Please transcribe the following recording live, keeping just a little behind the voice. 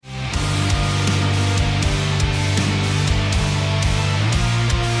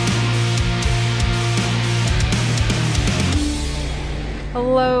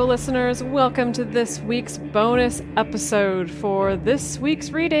Hello, listeners. Welcome to this week's bonus episode for this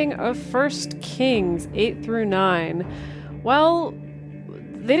week's reading of 1 Kings 8 through 9. Well,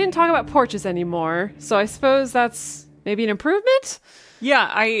 they didn't talk about porches anymore, so I suppose that's maybe an improvement? Yeah,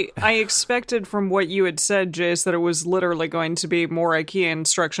 I expected from what you had said, Jace, that it was literally going to be more IKEA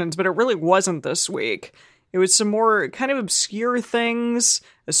instructions, but it really wasn't this week. It was some more kind of obscure things,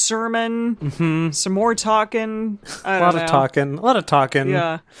 a sermon, some more talking. A lot of talking.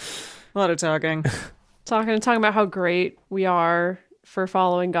 Yeah, a lot of talking. Talking about how great we are for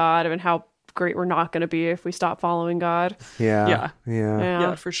following God and how great we're not going to be if we stop following God. Yeah,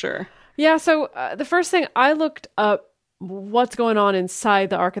 for sure. Yeah, so the first thing, I looked up what's going on inside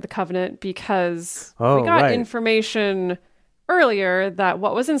the Ark of the Covenant because we got information earlier that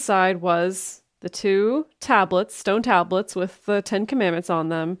what was inside was the 2 tablets, stone tablets with the 10 commandments on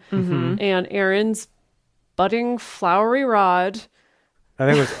them, and Aaron's budding flowery rod.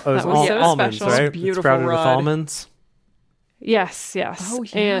 I think it was almonds, special. right? Beautiful Sprouted with rod. almonds. Yes. Oh,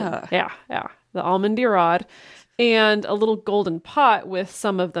 yeah. And, yeah. The almondy rod. And a little golden pot with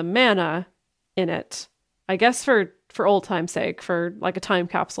some of the manna in it. I guess for old time's sake, for like a time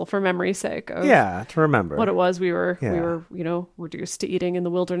capsule, for memory's sake. To remember what it was we were reduced to eating in the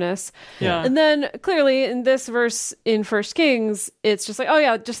wilderness. Yeah. And then clearly in this verse in 1 Kings, it's just like, oh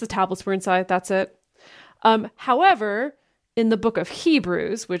yeah, just the tablets were inside. That's it. However, in the book of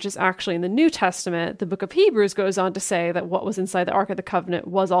Hebrews, which is actually in the New Testament, the book of Hebrews goes on to say that what was inside the Ark of the Covenant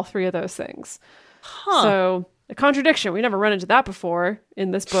was all 3 of those things. Huh. So a contradiction. We never run into that before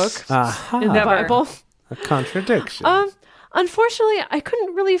in this book, in the Bible. A contradiction. Unfortunately, I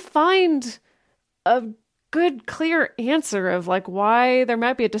couldn't really find a good, clear answer of like why there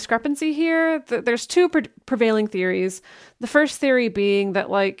might be a discrepancy here. There's 2 prevailing theories. The first theory being that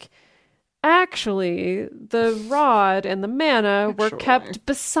like actually the rod and the manna were kept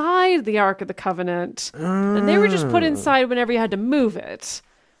beside the Ark of the Covenant, and they were just put inside whenever you had to move it.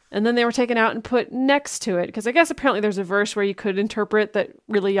 And then they were taken out and put next to it. Because I guess apparently there's a verse where you could interpret that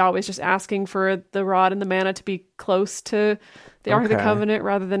really Yahweh is just asking for the rod and the manna to be close to the Ark of the Covenant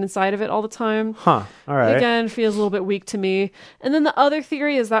rather than inside of it all the time. Huh. All right. Again, feels a little bit weak to me. And then the other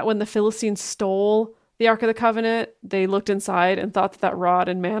theory is that when the Philistines stole the Ark of the Covenant, they looked inside and thought that rod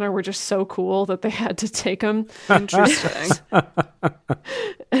and manna were just so cool that they had to take them. Interesting.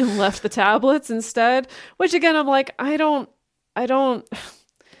 And left the tablets instead. Which again, I'm like,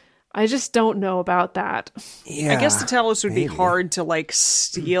 I just don't know about that. Yeah, I guess the tablets would be hard to like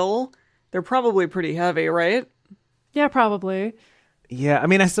steal. They're probably pretty heavy, right? Yeah, probably. Yeah, I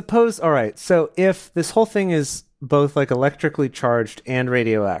mean, I suppose, all right, so if this whole thing is both like electrically charged and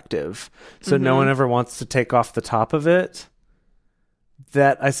radioactive, so no one ever wants to take off the top of it,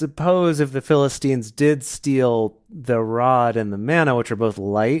 that I suppose if the Philistines did steal the rod and the manna, which are both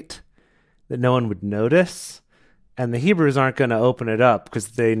light, that no one would notice. And the Hebrews aren't going to open it up because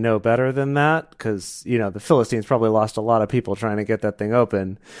they know better than that. Because, the Philistines probably lost a lot of people trying to get that thing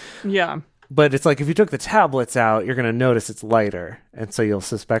open. Yeah. But it's like if you took the tablets out, you're going to notice it's lighter. And so you'll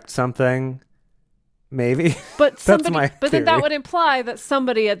suspect something. Maybe. But That's my but then theory. that would imply that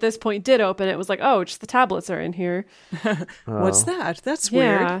somebody at this point did open it. It was like, oh, just the tablets are in here. What's that? That's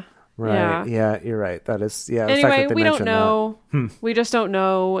weird. Right. Yeah, you're right. That is, the fact Anyway, that they we don't mentioned know. We just don't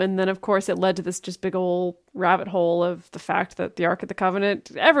know. And then, of course, it led to this just big old rabbit hole of the fact that the Ark of the Covenant,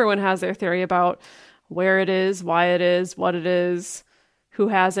 everyone has their theory about where it is, why it is, what it is, who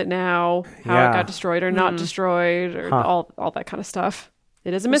has it now, how it got destroyed or not destroyed, or all that kind of stuff.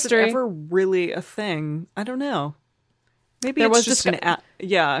 It is a mystery. Was it ever really a thing? I don't know. Maybe There it's was just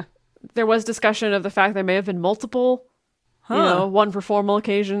yeah. There was discussion of the fact there may have been multiple. One for formal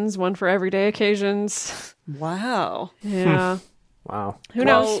occasions, one for everyday occasions. Wow. Yeah. Wow. Who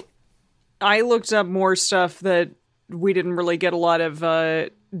knows? I looked up more stuff that we didn't really get a lot of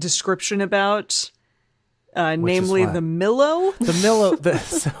description about, namely the Millo. The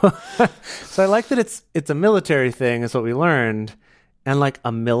Millo. So I like that it's a military thing, is what we learned. And like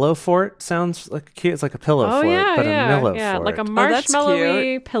a Millo fort sounds like cute. It's like a pillow fort, but a Millo fort. Like a that's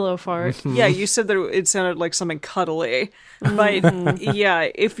marshmallowy pillow fort. Yeah, you said that it sounded like something cuddly. But yeah,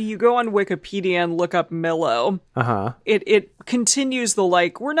 if you go on Wikipedia and look up Millo, it continues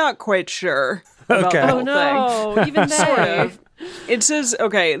the we're not quite sure about the whole thing. Even Sort they. of. It says,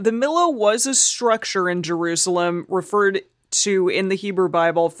 the Millo was a structure in Jerusalem referred to in the Hebrew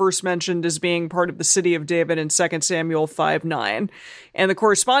Bible, first mentioned as being part of the city of David in 2 Samuel 5:9, and the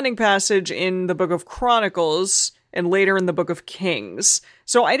corresponding passage in the book of Chronicles and later in the book of Kings.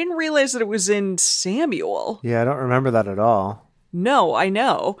 So I didn't realize that it was in Samuel. Yeah, I don't remember that at all. No, I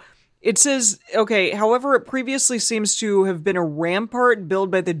know. It says, okay, however, it previously seems to have been a rampart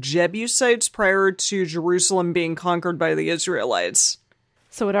built by the Jebusites prior to Jerusalem being conquered by the Israelites.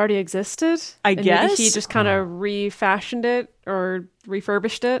 So it already existed? I and guess. Maybe he just kind of refashioned it or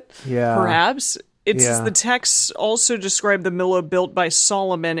refurbished it? Yeah. Perhaps. It says Yeah. the texts also describe the Millo built by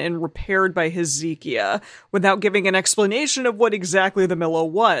Solomon and repaired by Hezekiah, without giving an explanation of what exactly the Millo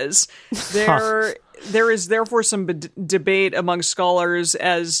was. There is therefore some debate among scholars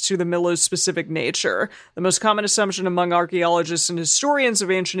as to the Millo's specific nature. The most common assumption among archaeologists and historians of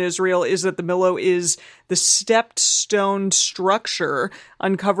ancient Israel is that the Millo is the stepped stone structure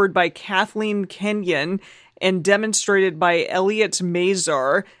uncovered by Kathleen Kenyon and demonstrated by Elliot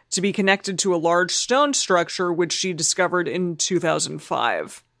Mazar to be connected to a large stone structure which she discovered in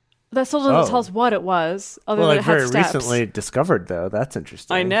 2005. That still doesn't Oh. tell us what it was, other Well, than like it had very steps. recently discovered, though. That's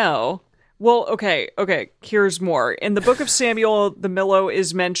interesting. I know. Well, okay, here's more. In the book of Samuel, the Millo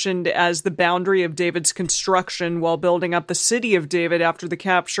is mentioned as the boundary of David's construction while building up the city of David after the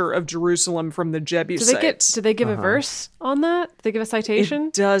capture of Jerusalem from the Jebusites. Did they give a verse on that? Did they give a citation?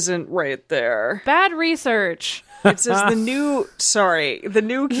 It doesn't right there. Bad research. It says the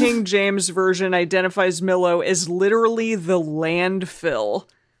new King James Version identifies Millo as literally the landfill.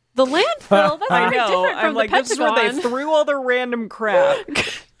 The landfill? That's I very know. different from I'm like, the this is where they Pentagon. threw all the random crap.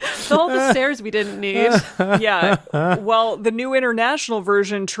 All the stairs we didn't need. Yeah. Well, the New International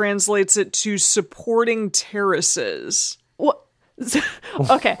Version translates it to supporting terraces. What?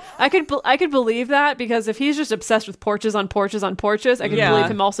 Okay, I could believe that, because if he's just obsessed with porches on porches on porches, I could Yeah.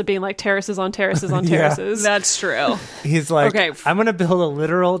 believe him also being like terraces on terraces on terraces. That's true. He's like, Okay. I'm going to build a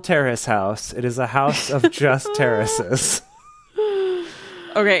literal terrace house. It is a house of just terraces.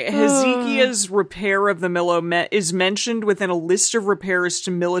 Okay, Hezekiah's repair of the Millo is mentioned within a list of repairs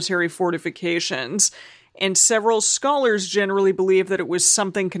to military fortifications, and several scholars generally believe that it was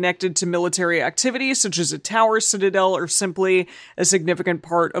something connected to military activity, such as a tower, citadel, or simply a significant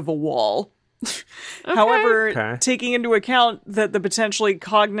part of a wall. However, Okay. taking into account that the potentially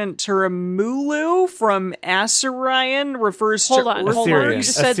cognate term Mulu from Assyrian refers Hold to on. Assyrian. You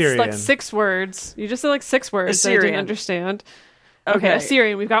just said like Assyrian. 6 words. You just said like 6 words that I didn't Assyrian. understand. Okay, Okay.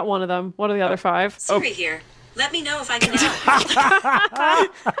 Assyrian. We've got one of them. What are the other 5? Siri here. Let me know if I can help.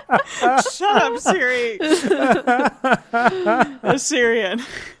 Shut up, Siri. Assyrian.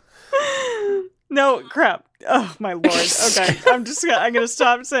 No, crap. Oh, my lord. Okay, I'm gonna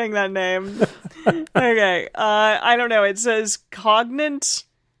stop saying that name. Okay, I don't know. It says cognate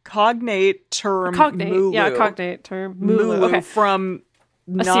term Cognate. Mulu. Yeah, cognate term. Mulu Mulu. Okay. from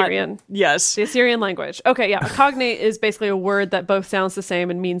not- Assyrian. Yes. The Assyrian language. Okay, yeah. Cognate is basically a word that both sounds the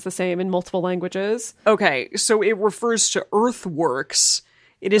same and means the same in multiple languages. Okay, so it refers to earthworks.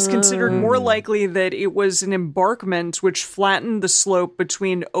 It is considered more likely that it was an embankment which flattened the slope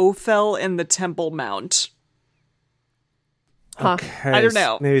between Ophel and the Temple Mount. Huh. Okay, I don't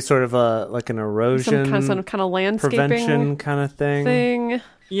know. Maybe sort of like an erosion Some kind of landscaping prevention kind of thing. thing.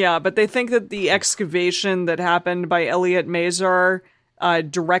 Yeah, but they think that the excavation that happened by Elliot Mazar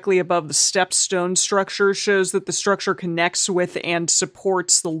directly above the step stone structure shows that the structure connects with and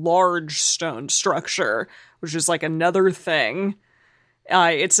supports the large stone structure, which is like another thing.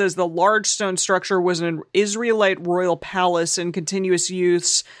 It says the large stone structure was an Israelite royal palace in continuous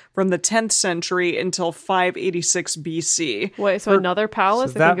use from the 10th century until 586 BC. Wait, so another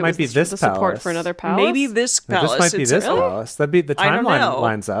palace? So I that think it might was be this the support palace. for another palace. Maybe this Now, palace. this might be It's this really- palace. That'd be the I don't timeline know.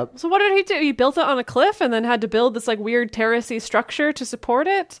 lines up. So what did he do? He built it on a cliff and then had to build this like weird terracey structure to support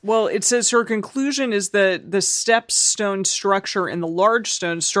it? Well, it says her conclusion is that the step stone structure and the large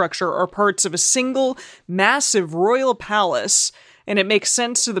stone structure are parts of a single massive royal palace, and it makes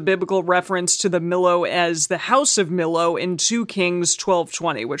sense to the biblical reference to the Millo as the House of Millo in 2 Kings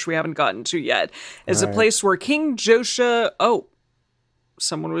 12:20, which we haven't gotten to yet, as a place where King Joshua... Oh,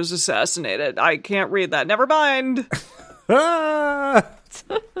 someone was assassinated. I can't read that. Never mind.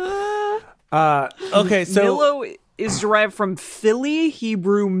 Okay, so Millo is derived from Philly,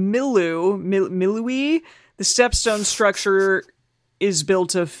 Hebrew milui. The stepstone structure is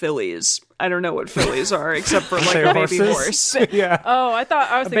built of fillies. I don't know what fillies are, except for like they're a baby horses. horse. Yeah. Oh,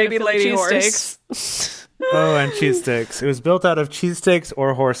 I was thinking baby of Philly lady cheesesteaks. Oh, and cheesesteaks. It was built out of cheesesteaks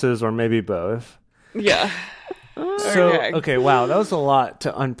or horses or maybe both. Yeah. So, okay, wow, that was a lot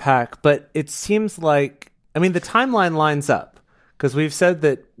to unpack, but it seems like, I mean, the timeline lines up because we've said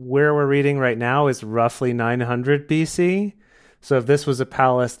that where we're reading right now is roughly 900 BC. So if this was a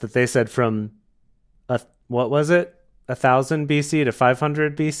palace that they said from, what was it? 1000 BC to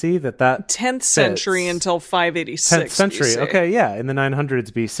 500 BC, that 10th century fits. until 586 10th century. BC. Okay, yeah, in the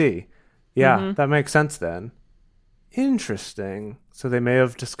 900s BC. Yeah, that makes sense then. Interesting. So they may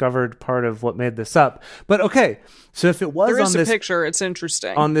have discovered part of what made this up. But okay, so if it was There is on a this picture. It's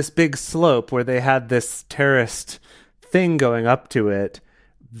interesting. on this big slope where they had this terraced thing going up to it,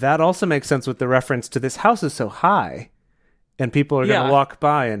 that also makes sense with the reference to this house is so high. And people are going to walk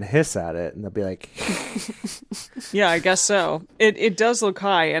by and hiss at it, and they'll be like, Yeah, I guess so. It does look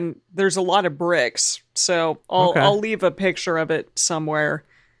high, and there's a lot of bricks. So I'll leave a picture of it somewhere.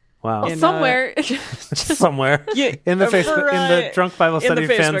 wow. Somewhere. Somewhere Yeah, in the for, Facebook, in the Drunk Bible in the Study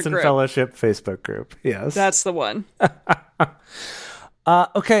Fans Facebook and group. Fellowship Facebook group. Yes. That's the one.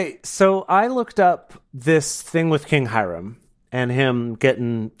 Okay, so I looked up this thing with King Hiram and him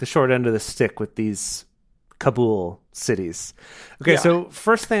getting the short end of the stick with these Kabul cities. Okay, Yeah. so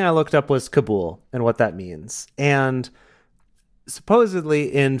first thing I looked up was Kabul and what that means. And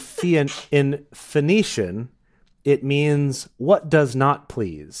supposedly in Phoenician, it means what does not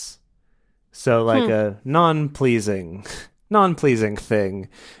please. So like a non-pleasing thing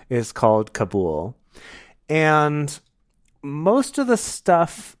is called Kabul. And most of the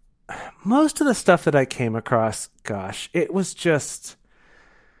stuff that I came across, gosh, it was just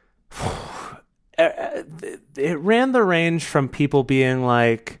it ran the range from people being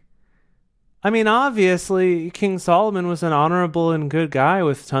like, I mean, obviously King Solomon was an honorable and good guy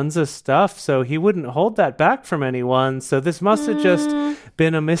with tons of stuff, so he wouldn't hold that back from anyone. So this must have just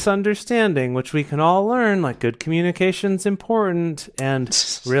been a misunderstanding, which we can all learn, like good communication's important, and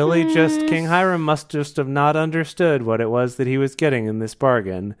really just King Hiram must just have not understood what it was that he was getting in this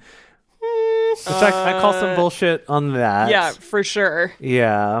bargain. Which I call some bullshit on that. Yeah, for sure.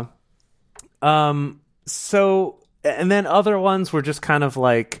 Yeah. So, and then other ones were just kind of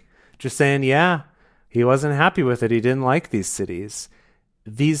like, just saying, yeah, he wasn't happy with it. He didn't like these cities.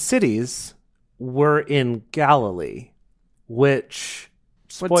 These cities were in Galilee, which,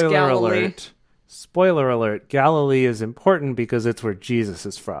 spoiler Galilee? alert, Galilee is important because it's where Jesus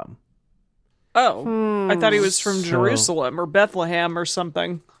is from. Oh, I thought he was from So- Jerusalem or Bethlehem or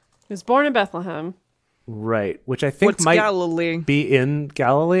something. He was born in Bethlehem. Right, which I think What's might Galilee? be in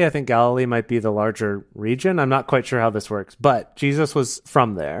Galilee. I think Galilee might be the larger region. I'm not quite sure how this works, but Jesus was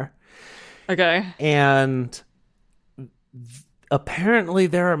from there. Okay. And apparently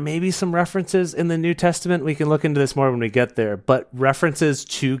there are maybe some references in the New Testament. We can look into this more when we get there, but references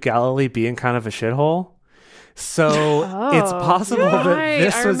to Galilee being kind of a shithole. So it's possible that right,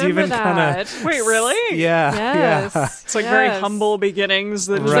 this I was remember even kind that. of... Wait, really? Yeah, Yes. yeah. It's like very humble beginnings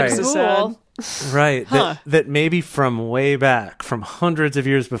that Right. Jesus had. Cool. Right. Huh. That maybe from way back, from hundreds of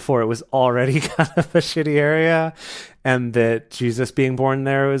years before, it was already kind of a shitty area. And that Jesus being born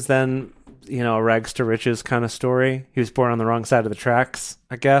there was then, you know, a rags to riches kind of story. He was born on the wrong side of the tracks,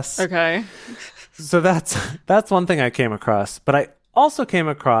 I guess. Okay. So that's one thing I came across. But I also came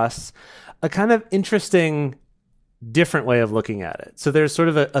across a kind of interesting different way of looking at it. So there's sort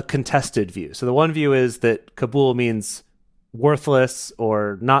of a contested view. So the one view is that Kabul means worthless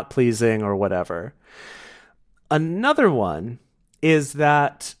or not pleasing or whatever. Another one is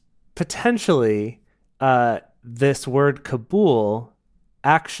that potentially this word Kabul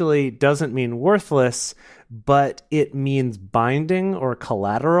actually doesn't mean worthless, but it means binding or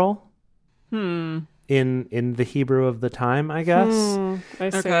collateral. In the Hebrew of the time, I guess. I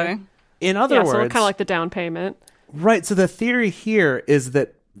see. Okay. In other Yeah, words, so kind of like the down payment. right. So the theory here is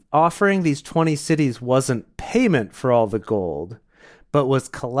that offering these 20 cities wasn't payment for all the gold, but was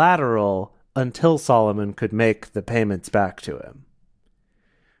collateral until Solomon could make the payments back to him.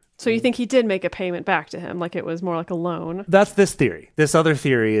 So you think he did make a payment back to him, like it was more like a loan? That's this theory. This other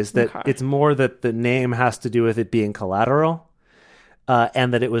theory is that Okay. it's more that the name has to do with it being collateral,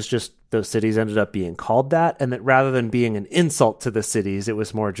 and that it was just those cities ended up being called that, and that rather than being an insult to the cities, it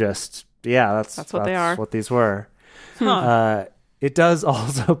was more just, yeah, that's what they are. what these were. Huh. It does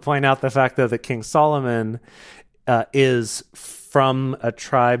also point out the fact, though, that King Solomon is from a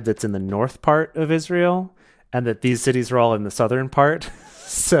tribe that's in the north part of Israel, and that these cities are all in the southern part.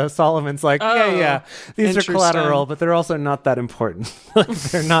 So Solomon's like, yeah, these are interesting. collateral, but they're also not that important. Like,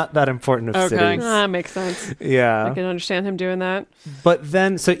 they're not that important of Okay. cities. That makes sense. Yeah. I can understand him doing that. But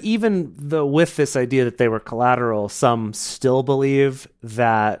then, so even though with this idea that they were collateral, some still believe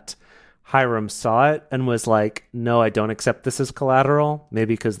that Hiram saw it and was like, no, I don't accept this as collateral.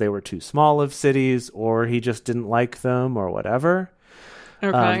 Maybe because they were too small of cities, or he just didn't like them, or whatever.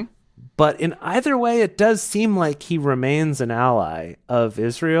 Okay. But in either way, it does seem like he remains an ally of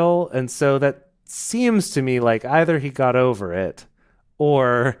Israel. And so that seems to me like either he got over it,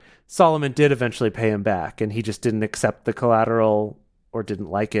 or Solomon did eventually pay him back and he just didn't accept the collateral or didn't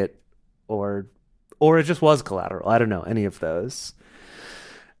like it, or it just was collateral. I don't know, any of those.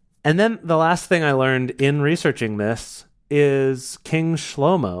 And then the last thing I learned in researching this is King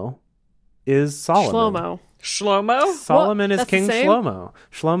Shlomo is Solomon. Shlomo? Solomon What? is That's the King same? Shlomo.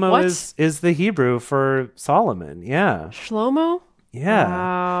 Shlomo What? is the Hebrew for Solomon. Yeah. Shlomo? Yeah.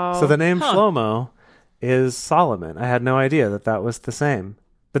 Wow. So the name Shlomo is Solomon. I had no idea that was the same.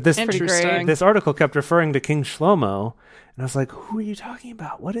 But this Interesting. this article kept referring to King Shlomo, and I was like, "Who are you talking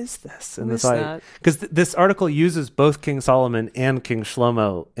about? What is this?" And Who it's is like, that? because this article uses both King Solomon and King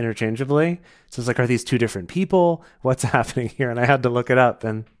Shlomo interchangeably. So it's like, are these two different people? What's happening here? And I had to look it up,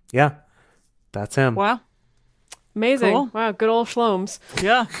 and yeah, that's him. Wow. Amazing. Cool. Wow, good old Shlomes.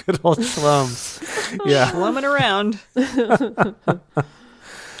 Yeah. Good old Shloms. Yeah. Slumming around.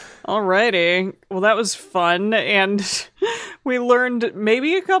 Alrighty. Well, that was fun. And we learned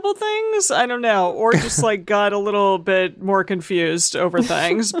maybe a couple things. I don't know. Or just like got a little bit more confused over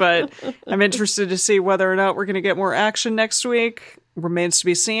things. But I'm interested to see whether or not we're going to get more action next week. Remains to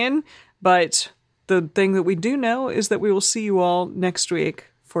be seen. But the thing that we do know is that we will see you all next week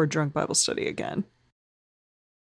for Drunk Bible Study again.